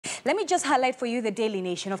Let me just highlight for you the Daily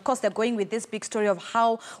Nation. Of course, they're going with this big story of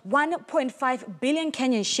how 1.5 billion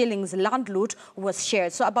Kenyan shillings land loot was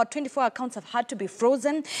shared. So about 24 accounts have had to be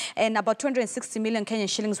frozen and about 260 million Kenyan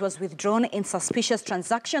shillings was withdrawn in suspicious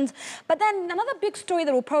transactions. But then another big story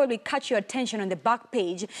that will probably catch your attention on the back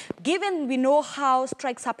page, given we know how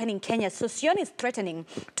strikes happen in Kenya, Sosion is threatening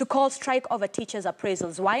to call strike over teachers'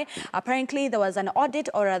 appraisals. Why? Apparently, there was an audit,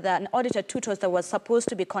 or rather an audit at tutors that was supposed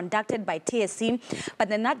to be conducted by TSC, but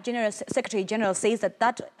the NAT Secretary General says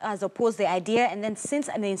that has opposed the idea, and then since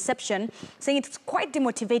the inception, saying it's quite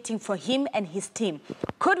demotivating for him and his team.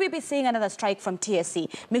 Could we be seeing another strike from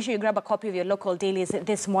TSC? Make sure you grab a copy of your local dailies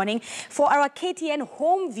this morning. For our KTN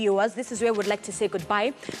home viewers, this is where we'd like to say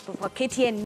goodbye. But for KTN